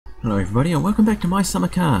Hello everybody and welcome back to My Summer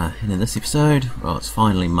Car, and in this episode, well, it's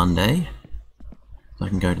finally Monday, so I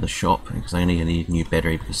can go to the shop because I need a new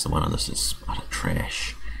battery because the one on this is utter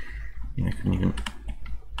trash. You know, couldn't even...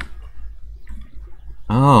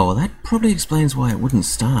 Oh, well that probably explains why it wouldn't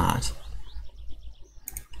start.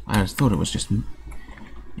 I just thought it was just...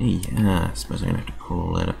 Yeah, I suppose I'm going to have to pull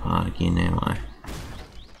all that apart again, am I?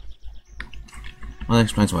 Well, that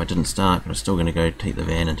explains why it didn't start, but I'm still going to go take the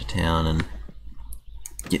van into town and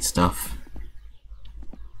get stuff.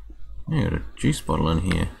 Yeah, got a juice bottle in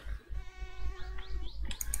here.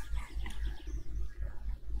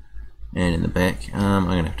 And in the back, I'm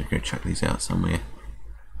going to have to go chuck these out somewhere.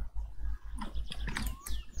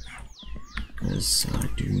 Because I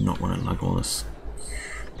do not want to lug all this.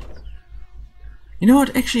 You know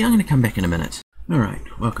what, actually I'm going to come back in a minute.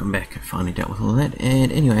 Alright, welcome back. I finally dealt with all that.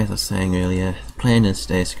 And anyway, as I was saying earlier, the plan is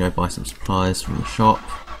today is to go buy some supplies from the shop.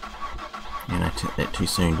 And I took that too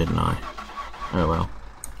soon, didn't I? Oh well,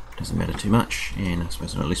 doesn't matter too much, and I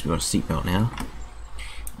suppose at least we've got a seatbelt now.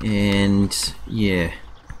 And yeah,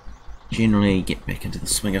 generally get back into the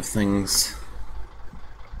swing of things.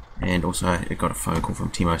 And also I got a phone call from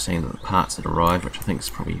Timo saying that the parts had arrived, which I think is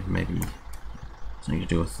probably maybe something to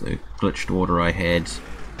do with the glitched order I had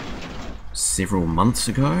several months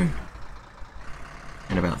ago,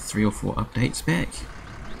 and about 3 or 4 updates back.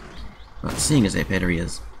 But seeing as that battery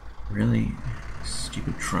is really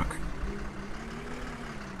stupid truck,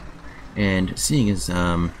 and seeing as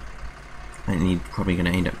I'm probably going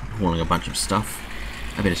to end up hauling a bunch of stuff,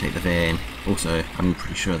 I better take the van. Also, I'm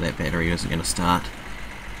pretty sure that battery isn't going to start,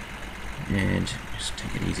 and just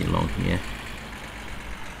take it easy along here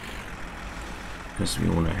because we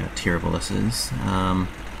all know how terrible this is.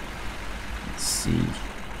 Let's see.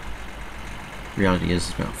 Reality is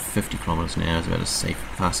it's about 50 kilometers an hour is about as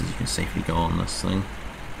fast as you can safely go on this thing.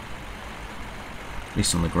 At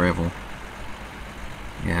least on the gravel.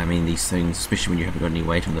 Yeah, I mean these things, especially when you haven't got any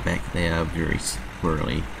weight on the back, they are very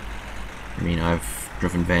squirrely. I mean, I've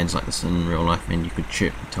driven vans like this in real life and you could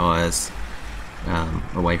chirp the tyres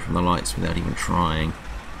away from the lights without even trying.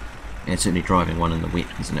 And certainly driving one in the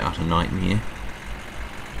wet was an utter nightmare.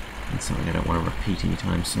 It's something I don't want to repeat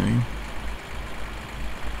anytime soon.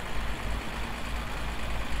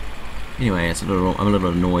 Anyway, I'm a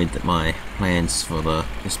little annoyed that my plans for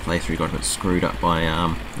this playthrough got a bit screwed up by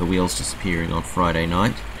the wheels disappearing on Friday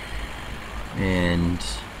night, and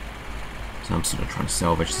so I'm sort of trying to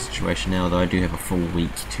salvage the situation now. Though I do have a full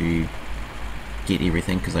week to get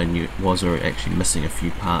everything, because I knew it was actually missing a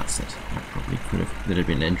few parts that I probably could have that had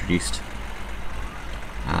been introduced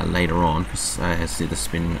later on. Because as I said, this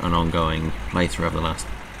has been an ongoing playthrough over the last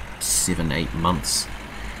 7-8 months.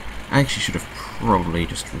 I actually should have probably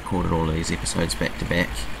just recorded all of these episodes back to back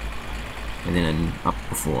and then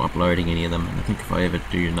before uploading any of them, and I think if I ever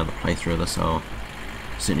do another playthrough of this I'll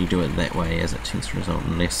certainly do it that way, as it tends to result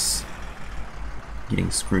in less getting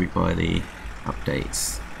screwed by the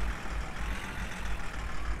updates.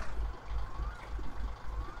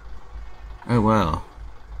 Oh wow.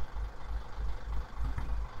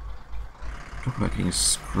 Talk about getting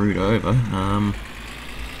screwed over.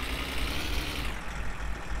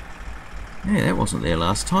 Yeah, that wasn't there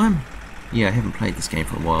last time. Yeah, I haven't played this game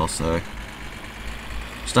for a while, so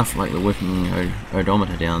stuff like the working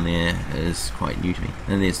odometer down there is quite new to me.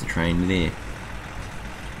 And there's the train there,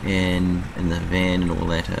 and the van and all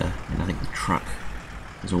that, and I think the truck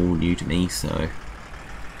is all new to me. So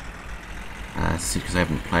because I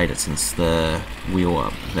haven't played it since the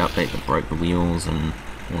update that broke the wheels and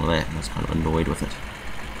all of that, and I was kind of annoyed with it.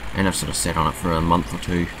 And I've sort of sat on it for a month or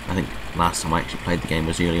two. I think last time I actually played the game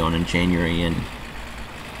was early on in January, and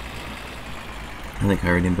I think I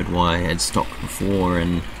remembered why I had stopped before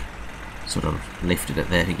and sort of left it at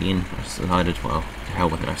that again. I decided, well, to hell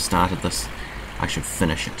with it, I've started this, I should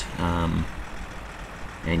finish it. And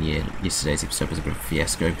yeah, yesterday's episode was a bit of a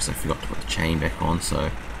fiasco because I forgot to put the chain back on,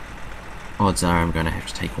 so odds are I'm going to have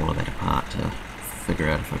to take all of that apart to figure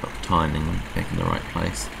out if I've got the timing back in the right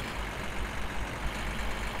place.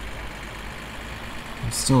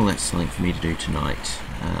 Still, that's something for me to do tonight.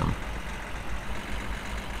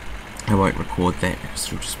 I won't record that because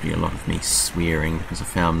it'll just be a lot of me swearing, because I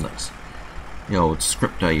found that the old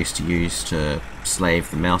script I used to use to slave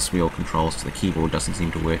the mouse wheel controls to the keyboard doesn't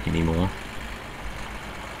seem to work anymore.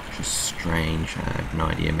 Which is strange. I have no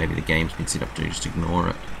idea, maybe the game's been set up to just ignore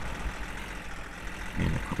it.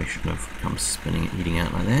 And I probably shouldn't have come spinning it, heading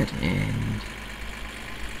out like that. And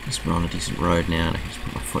I guess we're on a decent road now, and I can just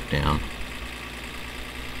put my foot down.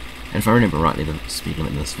 And if I remember rightly, the speed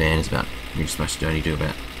limit in this van is about, you're supposed to only do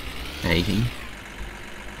about 80.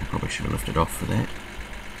 I probably should have lifted off for that.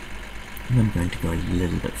 I'm going to go a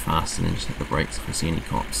little bit faster and just hit the brakes if I see any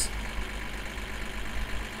cops.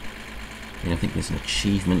 And I think there's an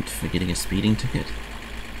achievement for getting a speeding ticket,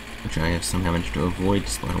 which I have somehow managed to avoid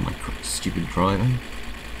despite all my stupid driving.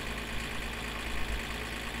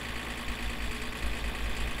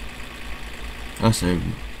 I also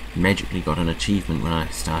magically got an achievement when I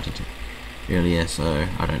started earlier, so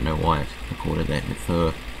I don't know why it recorded that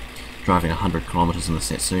for driving 100 kilometers in the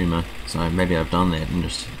Satsuma. So maybe I've done that and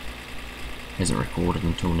just hasn't recorded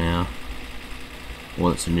until now.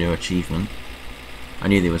 Or it's a new achievement. I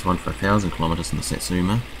knew there was one for 1,000 kilometers in the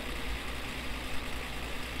Satsuma.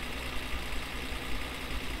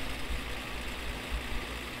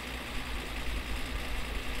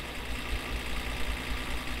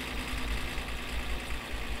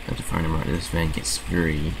 I have to phone him right. This van gets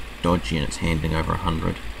very dodgy and it's handling over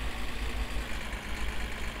 100.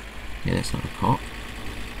 Yeah, that's not a cop.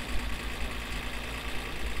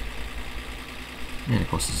 And of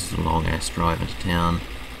course this is a long ass drive into town.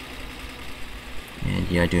 And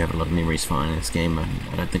yeah, I do have a lot of memories finding this game, and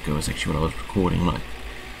I don't think it was actually what I was recording. Like,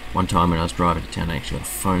 one time when I was driving to town I actually got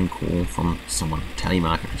a phone call from someone,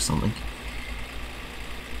 telemarketer or something.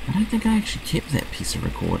 I don't think I actually kept that piece of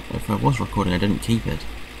record. If I was recording I didn't keep it.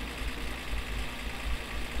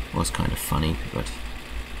 It was kind of funny, but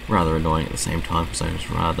rather annoying at the same time because I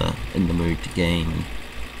was rather in the mood to game and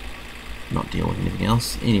not deal with anything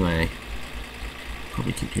else. Anyway,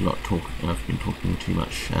 probably keep you a lot talking. I've been talking too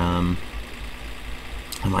much.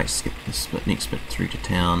 I might skip this next bit through to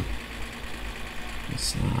town.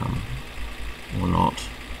 This, or not.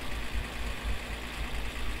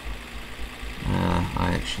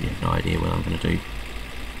 I actually have no idea what I'm going to do.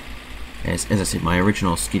 As I said, my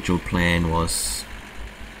original scheduled plan was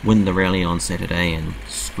win the rally on Saturday and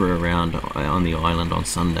screw around on the island on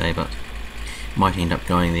Sunday, but might end up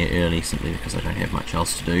going there early simply because I don't have much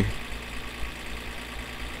else to do.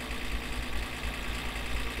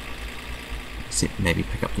 Except maybe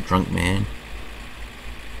pick up the drunk man.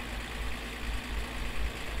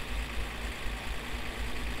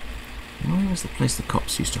 Where was the place the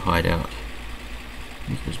cops used to hide out? I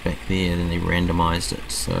think it was back there, then they randomized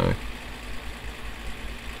it, so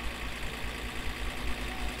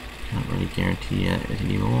can't really guarantee it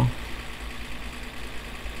anymore.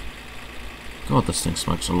 God, this thing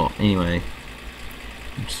smokes a lot. Anyway,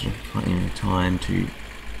 I'm sort of finding time to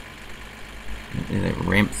where that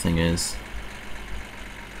ramp thing is.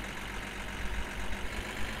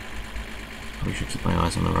 Probably should keep my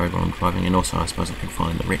eyes on the road while I'm driving, and also I suppose I can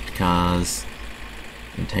find the wrecked cars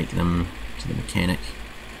and take them to the mechanic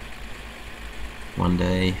one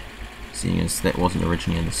day, seeing as that wasn't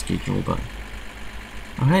originally in the schedule. But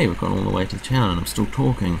oh hey, we've gone all the way to town and I'm still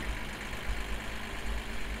talking.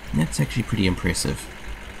 That's actually pretty impressive.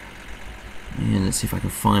 And let's see if I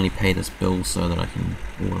can finally pay this bill so that I can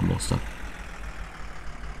order more stuff.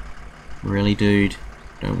 Really, dude?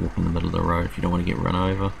 Don't walk in the middle of the road if you don't want to get run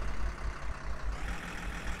over.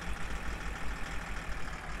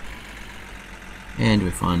 And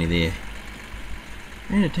we're finally there.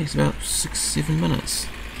 And it takes about 6-7 minutes.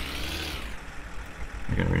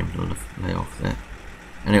 I gotta remember to lay off that.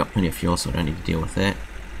 And I got plenty of fuel, so I don't need to deal with that.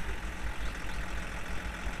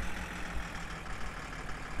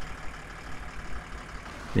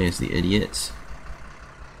 There's the idiot.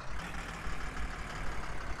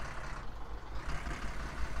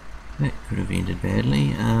 That could have ended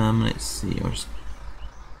badly. Let's see, I'll just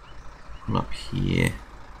pull up here.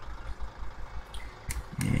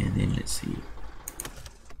 And then let's see,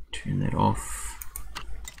 turn that off.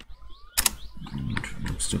 And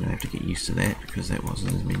I'm still going to have to get used to that because that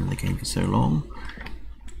hasn't been in the game for so long.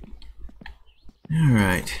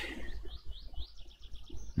 Alright.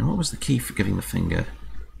 Now what was the key for giving the finger?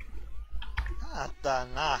 No,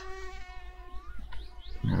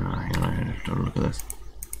 hang on, I have to look at this.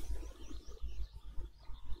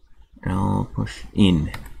 I'll push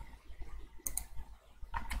in.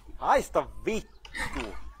 Haista vittu.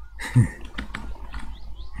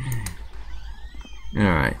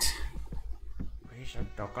 Alright.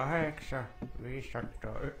 508,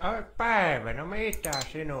 500... Päivä, no mitä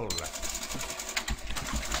sinulle?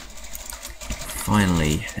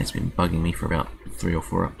 Finally, it's been bugging me for about 3 or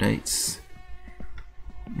 4 updates.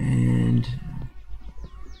 And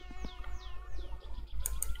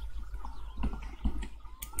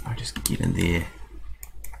I'll just get in there.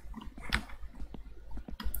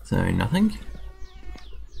 So nothing.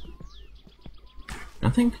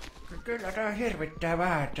 Nothing? Kyllä tää hirvittää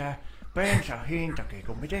vähän tää bensan hintakin,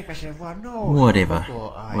 kun mitenkä se vaan nousee Whatever.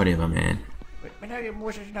 koko ajan. Whatever, man. Minäkin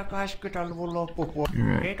muistan siinä 80-luvun loppupuolella.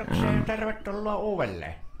 Right, Kiitoksia ja tervetuloa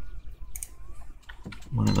uudelleen.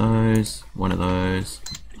 One of those, one of those,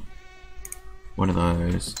 one of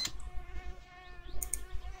those.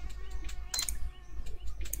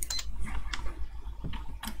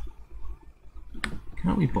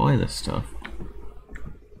 Can't we buy this stuff?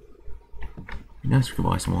 It'd be nice if we could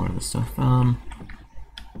buy some more of this stuff. And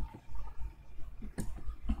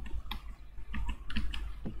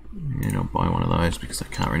I'll buy one of those because I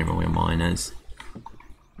can't remember where mine is.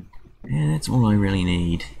 And that's all I really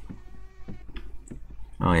need.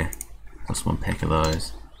 Oh yeah, plus one pack of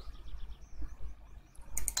those.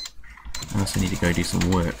 I also need to go do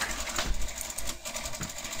some work.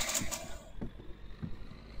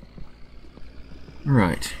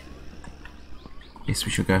 Right. Guess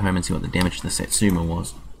we should go home and see what the damage to the Satsuma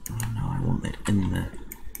was. Oh no, I want that in there.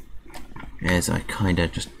 As I kinda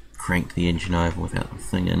just cranked the engine over without the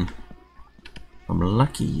thing in. If I'm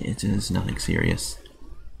lucky, it is nothing serious.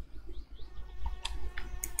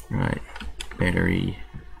 Right, battery.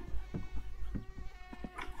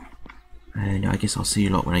 And I guess I'll see you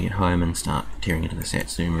lot when I get home and start tearing into the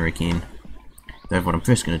Satsuma again. Though what I'm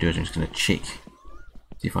first going to do is I'm just going to check,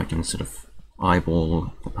 see if I can sort of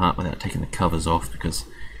eyeball the part without taking the covers off, because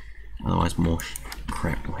otherwise more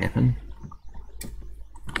crap will happen.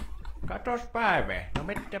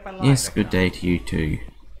 Yes, good day to you too.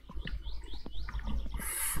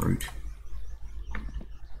 Fruit.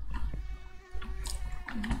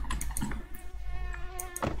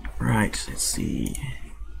 Right, let's see.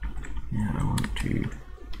 Now I want to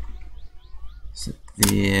sit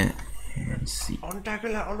there and see. On tää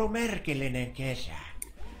kyllä ollut merkillinen kesä.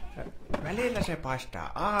 Välillä se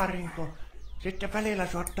paistaa aurinko, sitten välillä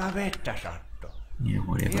suottaa vettä satto. Yeah,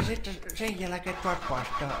 whatever. Ja sitten sen jälkeen taas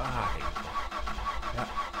paistaa aurinko. Ja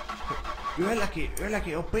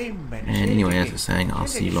yölläkin on pimeä. And anyway, as I was saying, I'll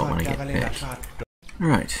see you lot when I get back.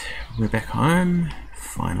 Right, we're back home,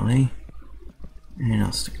 finally. And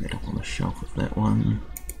I'll stick that up on the shelf with that one.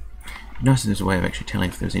 Nice, there's a way of actually telling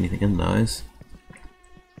if there's anything in those.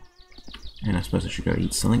 And I suppose I should go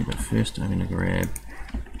eat something, but first I'm going to grab...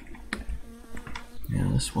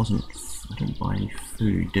 Now this wasn't... I didn't buy any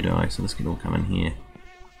food, did I? So this could all come in here.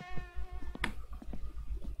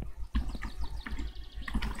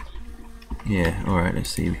 Yeah, alright, let's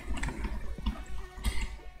see.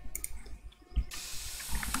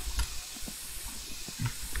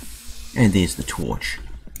 And there's the torch.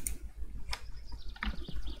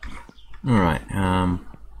 Alright, I'm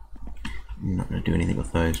not going to do anything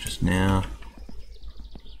with those just now.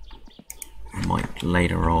 I might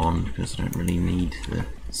later on, because I don't really need the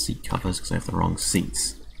seat covers because I have the wrong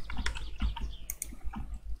seats.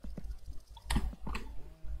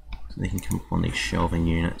 So they can come up on these shelving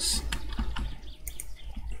units.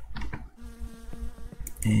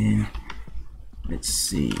 And let's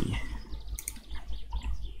see.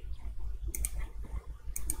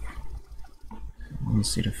 One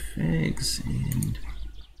set of fags and...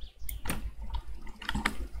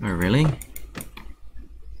 Oh really?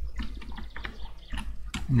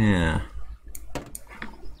 Now...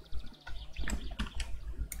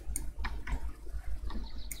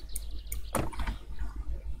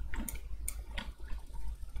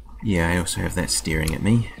 Yeah, I also have that staring at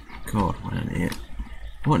me. God, what an idiot.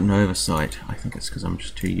 What an oversight. I think it's because I'm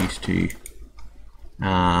just too used to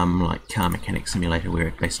like Car Mechanic Simulator, where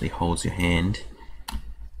it basically holds your hand.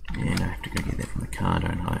 And I have to go get that from the car,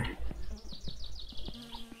 don't I?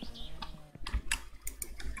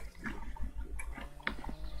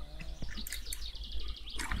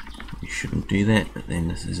 You shouldn't do that, but then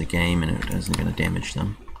this is a game and it isn't going to damage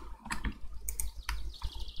them.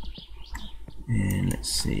 And let's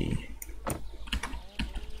see.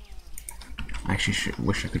 I actually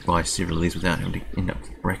wish I could buy several of these without having to end up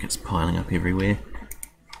with brackets piling up everywhere.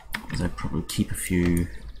 Because I'd probably keep a few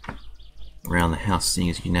around the house, seeing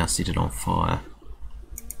as you can now set it on fire.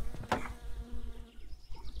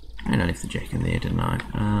 And I left the jack in there, didn't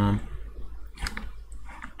I?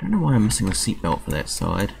 Don't know why I'm missing the seatbelt for that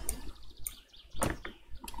side.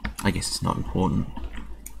 I guess it's not important.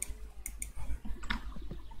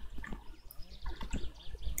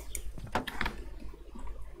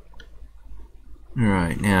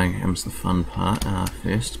 Alright, now comes the fun part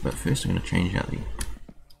first, but first I'm going to change out the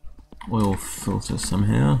oil filter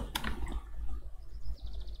somehow.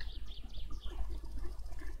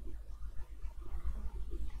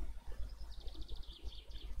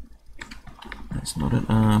 That's not it.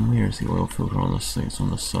 Where is the oil filter on this thing? It's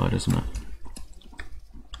on this side, isn't it?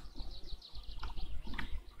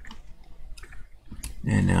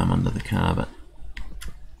 And now I'm under the car, but...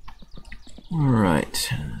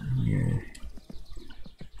 Alright.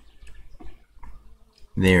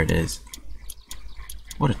 There it is.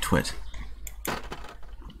 What a twit.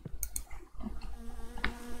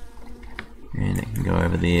 can go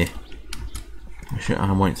over there.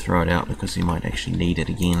 I won't throw it out because you might actually need it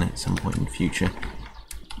again at some point in the future.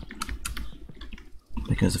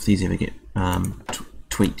 Because if these ever get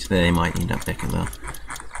tweaked, they might end up back in the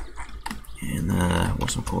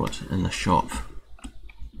in the shop.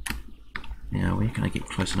 Now, where can I get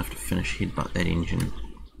close enough to finish headbutt that engine?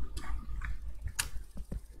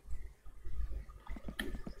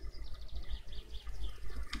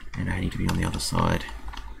 And I need to be on the other side.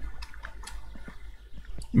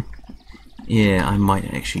 Yeah, I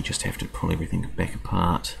might actually just have to pull everything back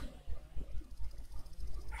apart.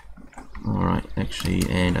 Alright, actually,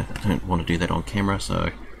 and I don't want to do that on camera,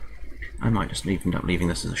 so I might just end up leaving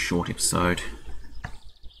this as a short episode.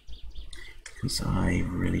 Because I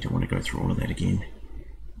really don't want to go through all of that again.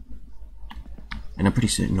 And I'm pretty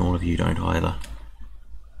certain all of you don't either.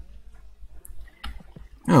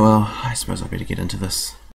 Oh well, I suppose I better get into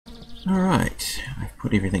this. Alright, I've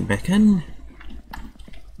put everything back in.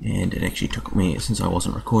 And it actually took me, since I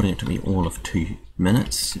wasn't recording, it took me all of 2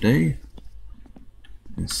 minutes to do.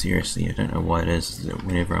 And seriously, I don't know why it is that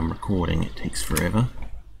whenever I'm recording it takes forever.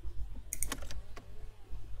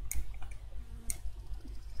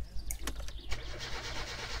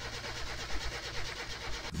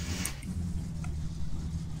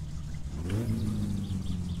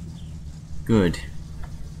 Good.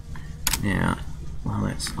 Now, while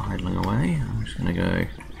that's idling away, I'm just going to go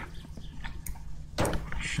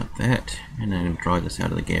shut that, and then drive this out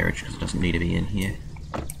of the garage because it doesn't need to be in here.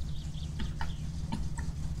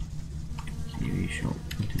 TV shop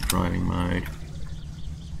into driving mode,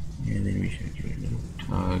 and then we should give it a little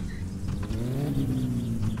tug.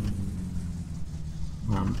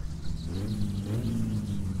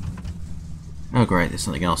 Oh great, there's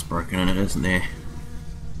something else broken in it, isn't there?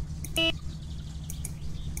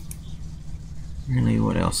 Really,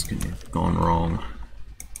 what else could have gone wrong?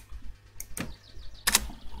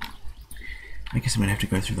 I guess I'm gonna have to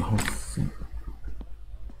go through the whole thing.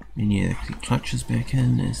 And yeah, the clutch is back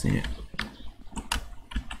in, is there?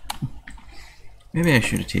 Maybe I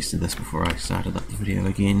should have tested this before I started up the video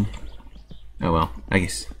again. Oh well, I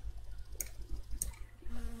guess.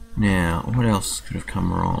 Now, what else could have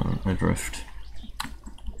come wrong? Adrift.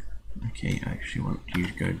 Okay, I actually want you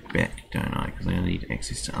to go back, don't I? Because I need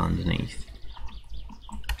access to underneath.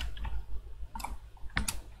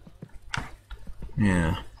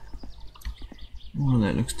 Yeah. All of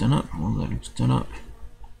that looks done up, all of that looks done up.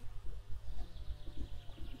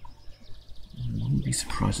 I wouldn't be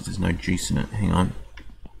surprised if there's no juice in it. Hang on.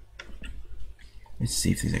 Let's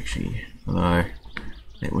see if there's actually... Although,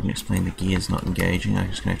 that wouldn't explain the gears not engaging. I'm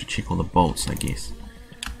just going to have to check all the bolts, I guess.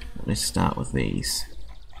 But let's start with these.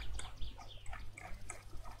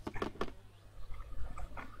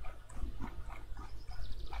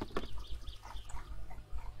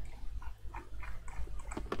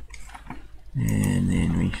 And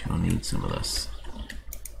then we shall need some of this.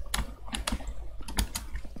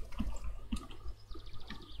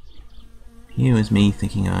 Here was me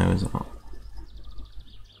thinking I was up.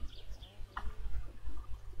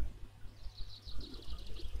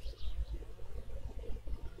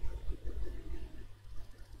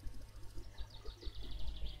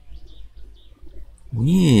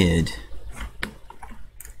 Weird.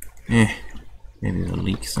 Maybe there's a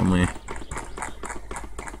leak somewhere.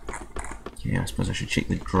 Yeah, I suppose I should check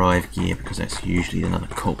the drive gear because that's usually another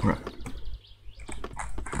culprit.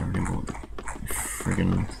 I don't remember what the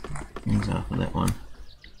friggin' things are for that one.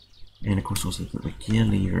 And of course also the gear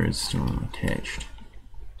lever is still attached.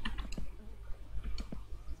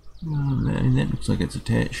 Oh man, that looks like it's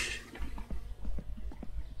attached.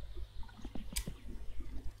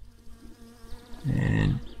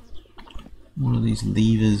 And one of these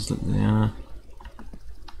levers, look there.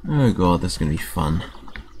 Oh god, this is going to be fun.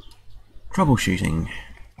 Troubleshooting.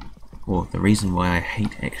 Or the reason why I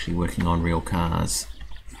hate actually working on real cars.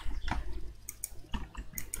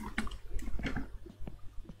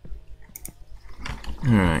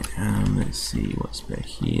 Alright, let's see what's back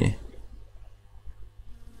here.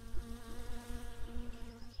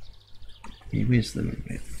 Okay, where's the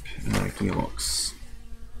gearbox?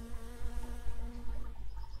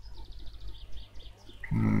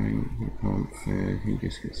 Pump, who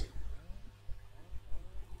biscuits?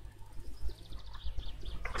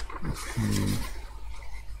 Okay.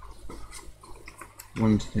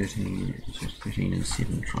 1 to 13, so 13 and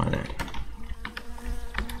 7, try that.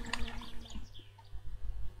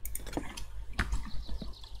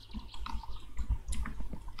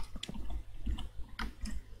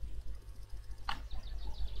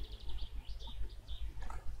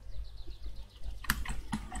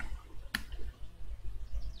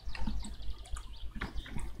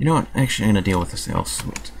 You know what, actually I'm going to deal with this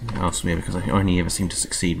elsewhere because I only ever seem to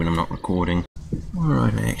succeed when I'm not recording.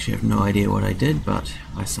 Alright, I actually have no idea what I did, but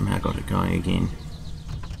I somehow got it going again.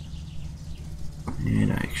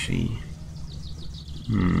 And I actually...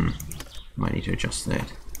 might need to adjust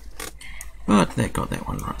that. But that got that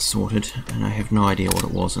one right sorted, and I have no idea what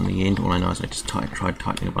it was in the end. All I know is I just tried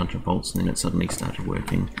tightening a bunch of bolts and then it suddenly started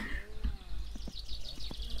working.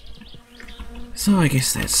 So I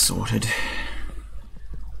guess that's sorted.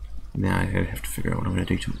 Now I have to figure out what I'm going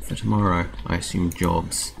to do for tomorrow. I assume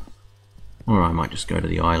jobs. Or I might just go to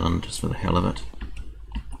the island just for the hell of it.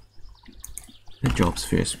 The jobs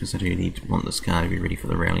first, because I do want this car to be ready for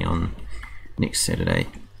the rally on next Saturday.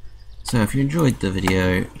 So if you enjoyed the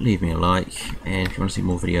video, leave me a like, and if you want to see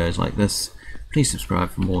more videos like this, please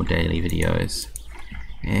subscribe for more daily videos.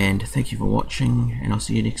 And thank you for watching, and I'll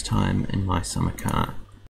see you next time in my summer car.